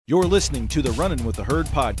You're listening to the Running with the Herd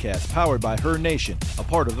podcast, powered by Herd Nation, a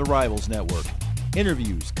part of the Rivals Network.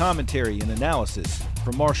 Interviews, commentary, and analysis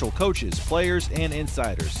from Marshall coaches, players, and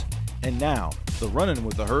insiders. And now, the Running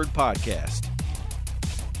with the Herd podcast.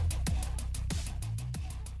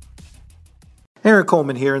 Aaron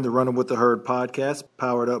Coleman here in the Running with the Herd podcast,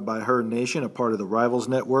 powered up by Herd Nation, a part of the Rivals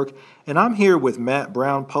Network. And I'm here with Matt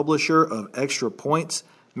Brown, publisher of Extra Points.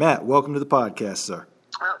 Matt, welcome to the podcast, sir.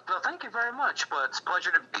 Well, thank you very much, but it's a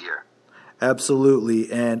pleasure to be here.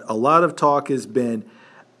 Absolutely, and a lot of talk has been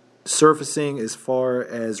surfacing as far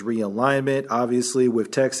as realignment, obviously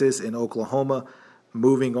with Texas and Oklahoma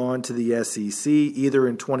moving on to the SEC either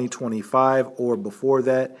in 2025 or before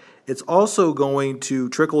that. It's also going to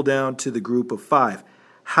trickle down to the group of five.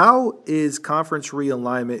 How is conference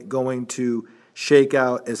realignment going to shake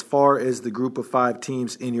out as far as the group of five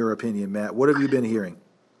teams, in your opinion, Matt? What have you been hearing?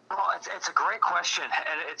 Well, it's a great question,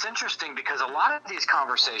 and it's interesting because a lot of these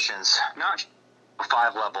conversations, not at the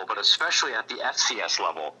five level, but especially at the FCS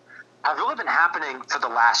level, have really been happening for the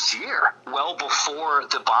last year. Well before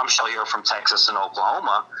the bombshell year from Texas and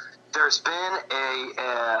Oklahoma, there's been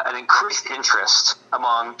an increased interest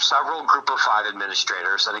among several group of five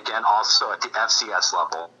administrators, and again, also at the FCS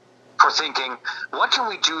level, for thinking, what can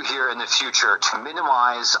we do here in the future to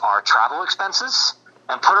minimize our travel expenses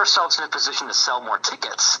and put ourselves in a position to sell more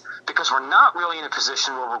tickets, because we're not really in a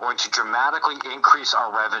position where we're going to dramatically increase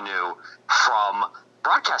our revenue from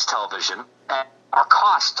broadcast television, and our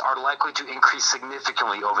costs are likely to increase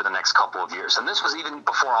significantly over the next couple of years. And this was even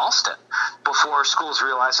before Alston, before schools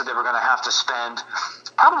realized that they were going to have to spend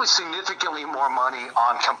probably significantly more money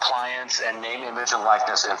on compliance and name, image, and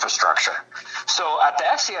likeness infrastructure. So at the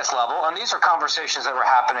FCS level, and these are conversations that were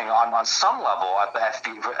happening on some level at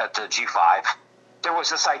the G5, there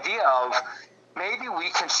was this idea of maybe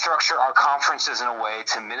we can structure our conferences in a way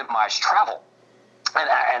to minimize travel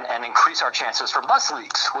and increase our chances for bus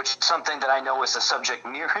leagues, which is something that I know is a subject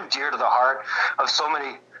near and dear to the heart of so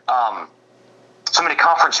many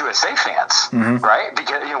Conference USA fans, right?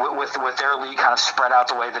 Because with their league kind of spread out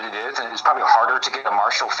the way that it is, and it's probably harder to get a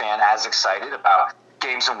Marshall fan as excited about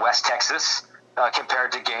games in West Texas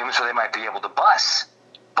compared to games where they might be able to bus.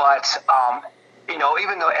 But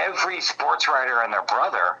even though every sports writer and their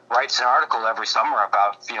brother writes an article every summer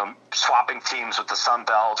about, swapping teams with the Sun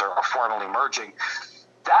Belt or formally merging,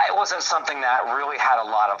 that wasn't something that really had a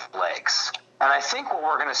lot of legs. And I think what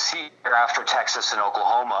we're going to see here after Texas and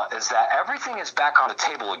Oklahoma is that everything is back on the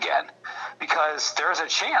table again, because there's a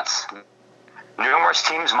chance numerous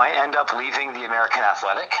teams might end up leaving the American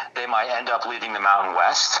Athletic. They might end up leaving the Mountain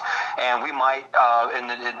West. And we might, in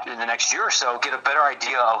the next year or so, get a better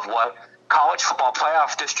idea of what college football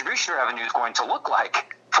playoff distribution revenue is going to look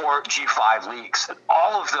like for G5 leagues.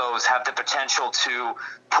 All of those have the potential to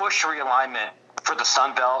push realignment for the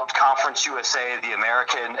Sun Belt, Conference USA, the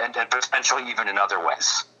American, and potentially even in other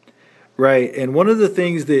ways. Right. And one of the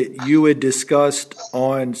things that you had discussed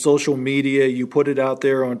on social media, you put it out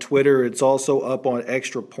there on Twitter, it's also up on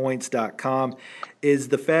extrapoints.com, is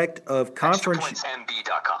the fact of conference...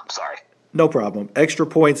 Extrapointsmb.com, sorry. No problem.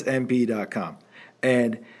 Extrapointsmb.com.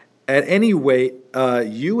 And at any rate,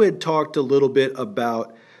 you had talked a little bit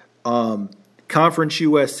about Conference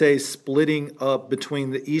USA splitting up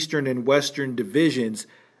between the Eastern and Western divisions.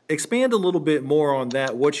 Expand a little bit more on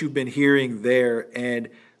that, what you've been hearing there, and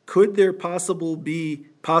could there possibly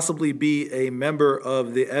be a member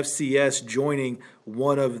of the FCS joining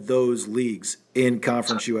one of those leagues in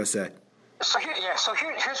Conference USA?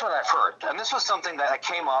 Here's what I've heard, and this was something that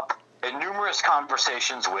came up in numerous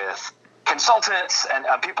conversations with consultants and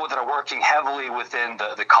people that are working heavily within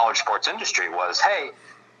the college sports industry was, hey,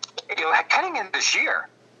 heading in this year,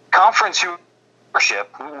 conference membership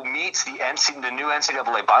meets the new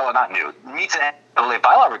NCAA bylaw, meets an NCAA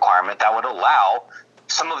bylaw requirement that would allow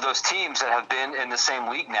some of those teams that have been in the same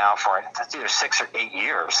league now for either 6 or 8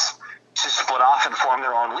 years to split off and form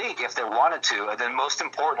their own league if they wanted to, and then most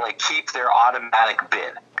importantly, keep their automatic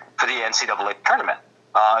bid for the NCAA tournament.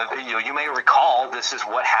 You may recall this is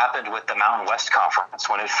what happened with the Mountain West Conference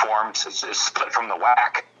when it formed, split from the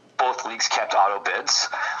WAC. Both leagues kept auto bids.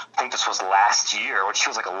 I think this was last year, which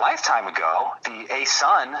feels like a lifetime ago. The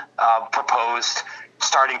ASUN proposed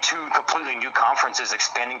starting 2 completely new conferences,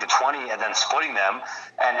 expanding to 20, and then splitting them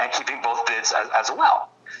and keeping both bids as well.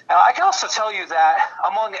 Now, I can also tell you that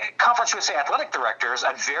among Conference USA athletic directors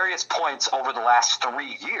at various points over the last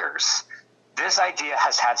 3 years, this idea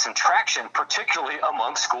has had some traction, particularly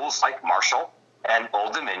among schools like Marshall and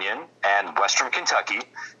Old Dominion and Western Kentucky,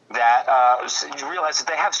 that realize that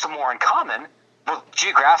they have some more in common, both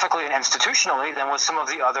geographically and institutionally, than with some of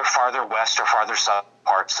the other farther west or farther south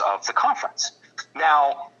parts of the conference.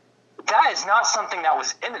 Now, that is not something that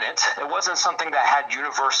was imminent. It wasn't something that had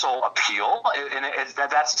universal appeal.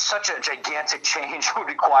 That's such a gigantic change would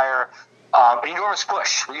require enormous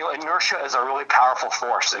push. Inertia is a really powerful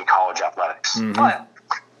force in college athletics. Mm-hmm. But,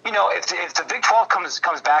 if the Big 12 comes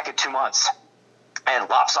back in 2 months and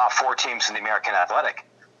lops off 4 teams in the American Athletic,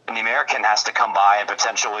 and the American has to come by and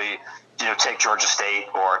potentially, take Georgia State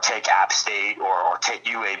or take App State or take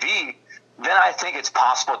UAB, then I think it's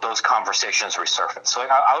possible that those conversations resurface. So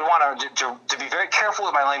I would want to be very careful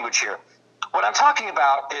with my language here. What I'm talking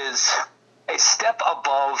about is a step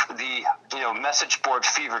above the message board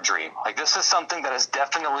fever dream. Like, this is something that has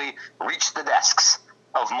definitely reached the desks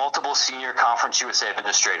of multiple senior Conference USA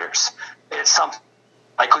administrators. It's something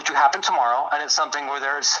likely to happen tomorrow, and it's something where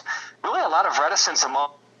there's really a lot of reticence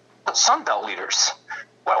among Sun Belt leaders.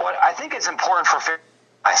 What I think is important for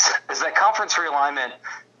is that conference realignment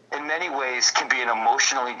in many ways can be an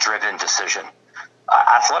emotionally driven decision.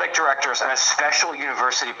 Athletic directors and especially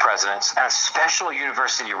university presidents and especially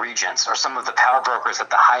university regents or some of the power brokers at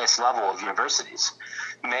the highest level of universities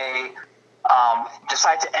may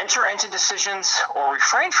decide to enter into decisions or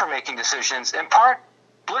refrain from making decisions in part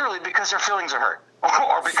literally because their feelings are hurt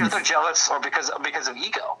or because they're jealous or because of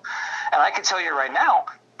ego. And I can tell you right now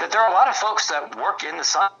that there are a lot of folks that work in the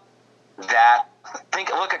Sun that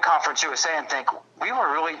look at Conference USA and think, we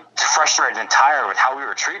were really frustrated and tired with how we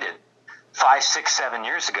were treated 5, 6, 7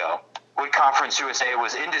 years ago when Conference USA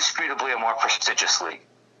was indisputably a more prestigious league.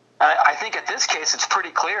 I think at this case, it's pretty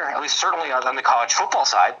clear, at least certainly on the college football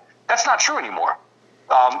side, that's not true anymore.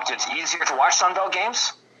 It's easier to watch Sun Belt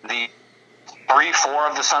games. The 3-4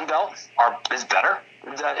 of the Sun Belt is better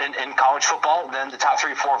in college football than the top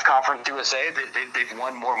 3-4 of Conference USA. They've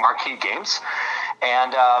won more marquee games.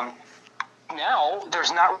 And now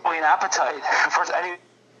there's not really an appetite for anyone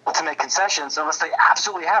to make concessions unless they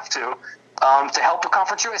absolutely have to help a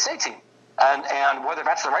Conference USA team. And whether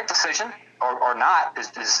that's the right decision or not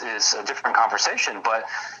is a different conversation. But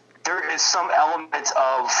there is some element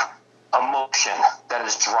of emotion that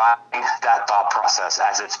is driving that thought process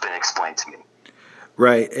as it's been explained to me.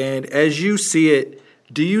 Right. And as you see it,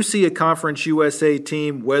 do you see a Conference USA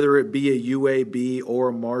team, whether it be a UAB or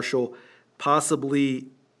a Marshall, possibly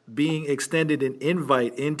being extended an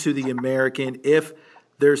invite into the American if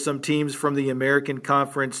there's some teams from the American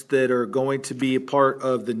Conference that are going to be a part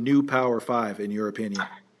of the new Power Five, in your opinion?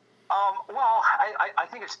 Well, I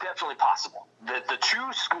think it's definitely possible. The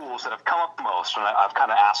 2 schools that have come up the most when I've kind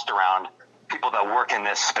of asked around people that work in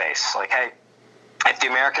this space, like, hey, if the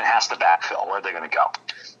American has to backfill, where are they going to go?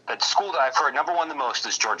 The school that I've heard number 1 the most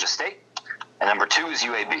is Georgia State, and number 2 is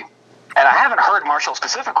UAB. And I haven't heard Marshall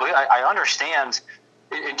specifically. I understand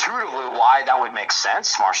intuitively why that would make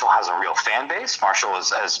sense. Marshall has a real fan base. Marshall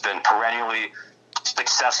has been perennially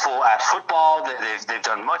successful at football. They've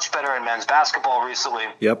done much better in men's basketball recently.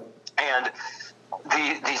 Yep. And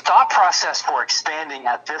the thought process for expanding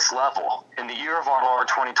at this level in the year of our Lord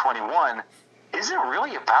 2021 isn't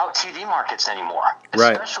really about TV markets anymore,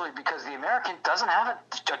 especially because the American doesn't have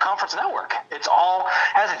a conference network. It's all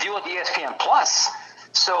has to deal with ESPN Plus.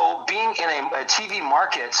 So being in a TV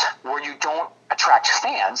market where you don't attract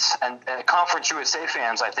fans, and Conference USA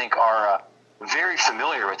fans, I think, are very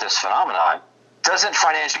familiar with this phenomenon, doesn't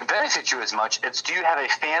financially benefit you as much. It's, do you have a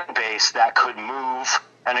fan base that could move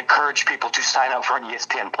and encourage people to sign up for an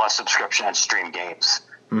ESPN Plus subscription and stream games?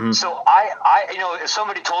 Mm-hmm. So I if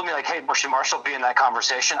somebody told me, like, hey, should Marshall be in that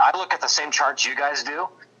conversation, I look at the same charts you guys do,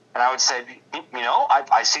 and I would say,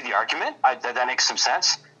 I see the argument. That makes some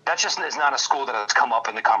sense. That just is not a school that has come up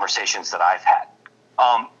in the conversations that I've had.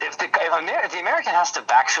 If the American has to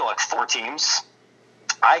backfill like 4 teams,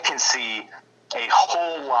 I can see a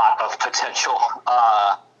whole lot of potential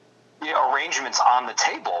arrangements on the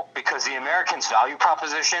table, because the American's value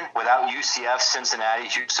proposition without UCF, Cincinnati,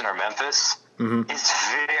 Houston, or Memphis is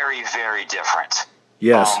very, very different.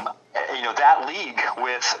 Yes. That league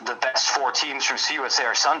with the best 4 teams from CUSA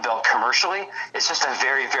or Sun Belt commercially, it's just a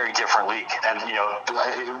very, very different league.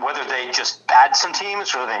 And, whether they just add some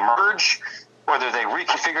teams, whether they merge, whether they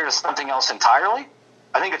reconfigure to something else entirely,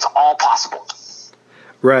 I think it's all possible.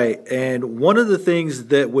 Right. And one of the things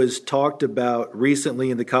that was talked about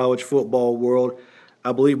recently in the college football world,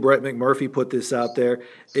 I believe Brett McMurphy put this out there,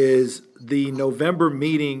 is the November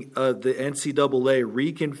meeting of the NCAA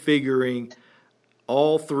reconfiguring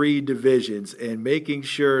all 3 divisions and making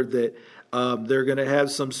sure that they're going to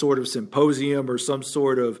have some sort of symposium or some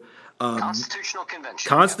sort of constitutional convention.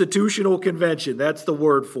 Constitutional convention, that's the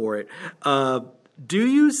word for it. Do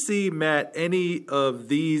you see, Matt, any of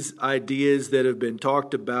these ideas that have been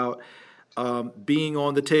talked about being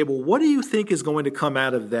on the table? What do you think is going to come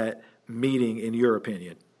out of that meeting, in your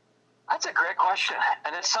opinion? That's a great question,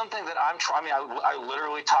 and it's something that I'm trying. I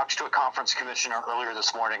literally talked to a conference commissioner earlier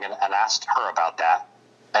this morning and asked her about that,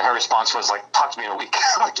 and her response was like, "Talk to me in a week."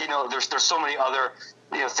 There's so many other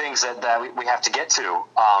things that we have to get to.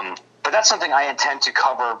 But that's something I intend to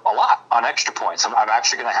cover a lot on Extra Points. I'm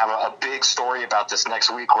actually going to have a big story about this next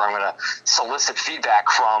week where I'm going to solicit feedback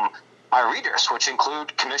from my readers, which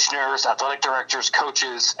include commissioners, athletic directors,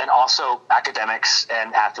 coaches, and also academics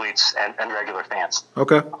and athletes and regular fans.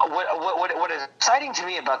 Okay. What is exciting to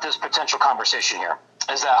me about this potential conversation here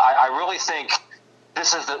is that I really think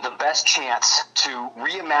this is the best chance to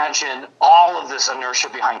reimagine all of this inertia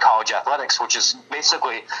behind college athletics, which is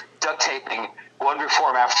basically duct taping one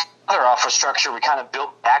reform after another off a structure we kind of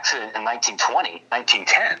built by accident in 1920,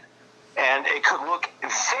 1910. And it could look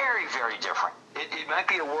very, very different. It might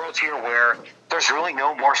be a world here where there's really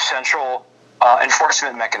no more central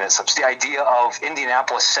enforcement mechanisms. The idea of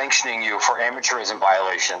Indianapolis sanctioning you for amateurism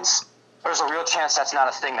violations, there's a real chance that's not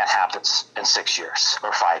a thing that happens in 6 years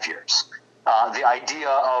or 5 years. The idea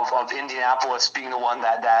of Indianapolis being the one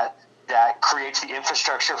that creates the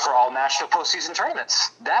infrastructure for all national postseason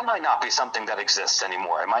tournaments, that might not be something that exists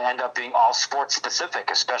anymore. It might end up being all sports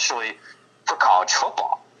specific, especially for college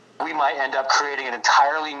football. We might end up creating an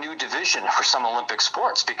entirely new division for some Olympic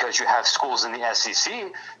sports because you have schools in the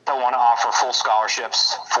SEC that want to offer full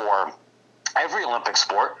scholarships for every Olympic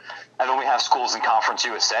sport. And then we have schools in Conference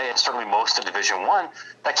USA and certainly most of Division I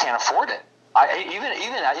that can't afford it.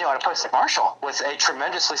 Even at a place like Marshall, with a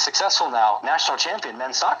tremendously successful now national champion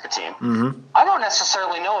men's soccer team, I don't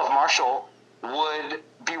necessarily know if Marshall would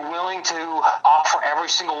be willing to offer every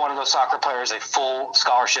single one of those soccer players a full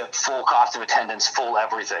scholarship, full cost of attendance, full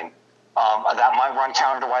everything. That might run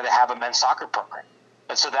counter to why they have a men's soccer program.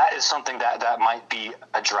 And so that is something that might be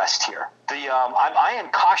addressed here. I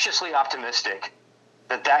am cautiously optimistic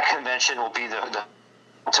that convention will be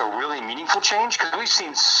it's a really meaningful change, because we've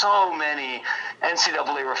seen so many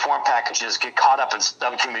NCAA reform packages get caught up in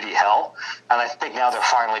subcommittee hell, and I think now they're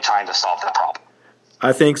finally trying to solve that problem.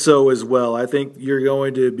 I think so as well. I think you're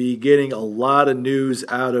going to be getting a lot of news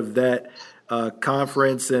out of that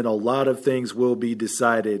conference, and a lot of things will be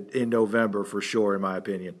decided in November for sure, in my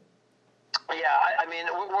opinion. Yeah,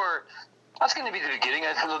 that's going to be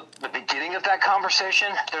the beginning of that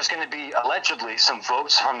conversation. There's going to be allegedly some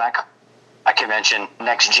votes from that convention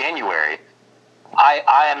next January.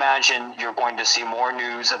 I imagine you're going to see more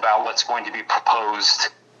news about what's going to be proposed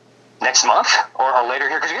next month or later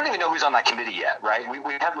here, because we don't even know who's on that committee yet, right?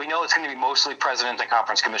 We know it's going to be mostly president and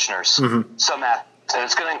conference commissioners, some athletes, and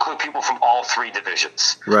it's going to include people from all three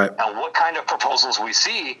divisions. Right. And what kind of proposals we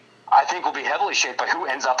see, I think, will be heavily shaped by who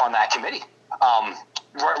ends up on that committee.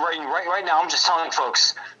 Right now, I'm just telling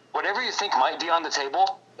folks, whatever you think might be on the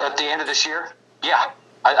table at the end of this year, yeah,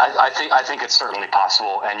 I think it's certainly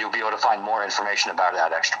possible, and you'll be able to find more information about it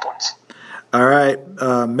at Extra Points. All right.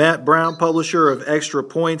 Matt Brown, publisher of Extra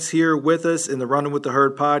Points, here with us in the Running with the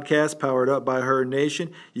Herd podcast, powered up by Herd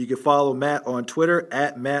Nation. You can follow Matt on Twitter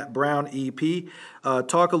at MattBrownEP.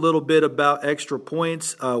 Talk a little bit about Extra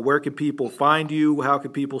Points. Where can people find you? How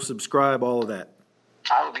can people subscribe? All of that.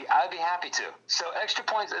 I'd be happy to. So Extra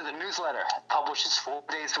Points is a newsletter. It publishes 4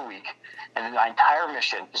 days a week, and my entire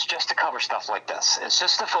mission is just to cover stuff like this. It's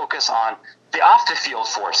just to focus on the off-the-field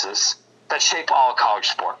forces that shape all college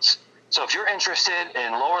sports. So if you're interested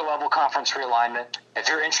in lower-level conference realignment, if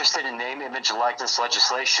you're interested in name, image, likeness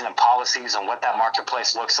legislation and policies and what that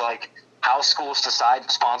marketplace looks like, how schools decide to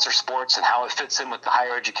sponsor sports and how it fits in with the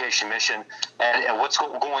higher education mission, and what's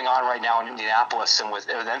going on right now in Indianapolis and with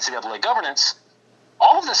NCAA governance,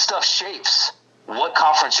 all of this stuff shapes what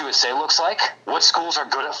Conference USA looks like, what schools are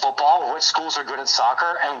good at football, what schools are good at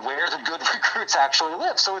soccer, and where the good recruits actually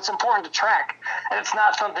live. So it's important to track, and it's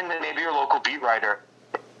not something that maybe your local beat writer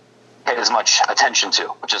pay as much attention to,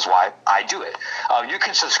 which is why I do it. You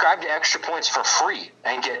can subscribe to Extra Points for free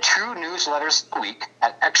and get 2 newsletters a week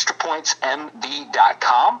at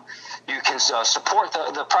extrapointsmb.com. You can support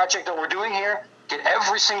the project that we're doing here. Get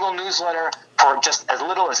every single newsletter for just as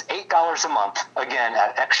little as $8 a month, again,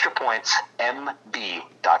 at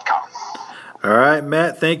extrapointsmb.com. All right,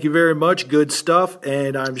 Matt, thank you very much. Good stuff.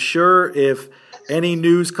 And I'm sure if any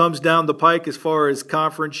news comes down the pike as far as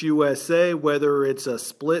Conference USA, whether it's a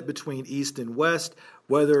split between East and West,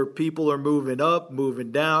 whether people are moving up,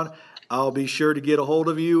 moving down, I'll be sure to get a hold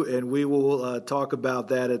of you, and we will talk about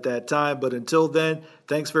that at that time. But until then,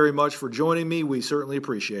 thanks very much for joining me. We certainly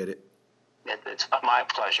appreciate it. It's my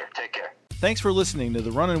pleasure. Take care. Thanks for listening to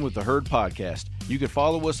the Running with the Herd podcast. You can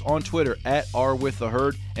follow us on Twitter at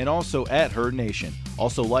 @RWithTheHerd and also at Herd Nation.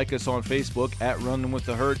 Also like us on Facebook at Running with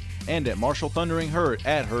the Herd and at Marshall Thundering Herd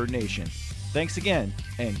at Herd Nation. Thanks again,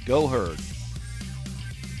 and go Herd.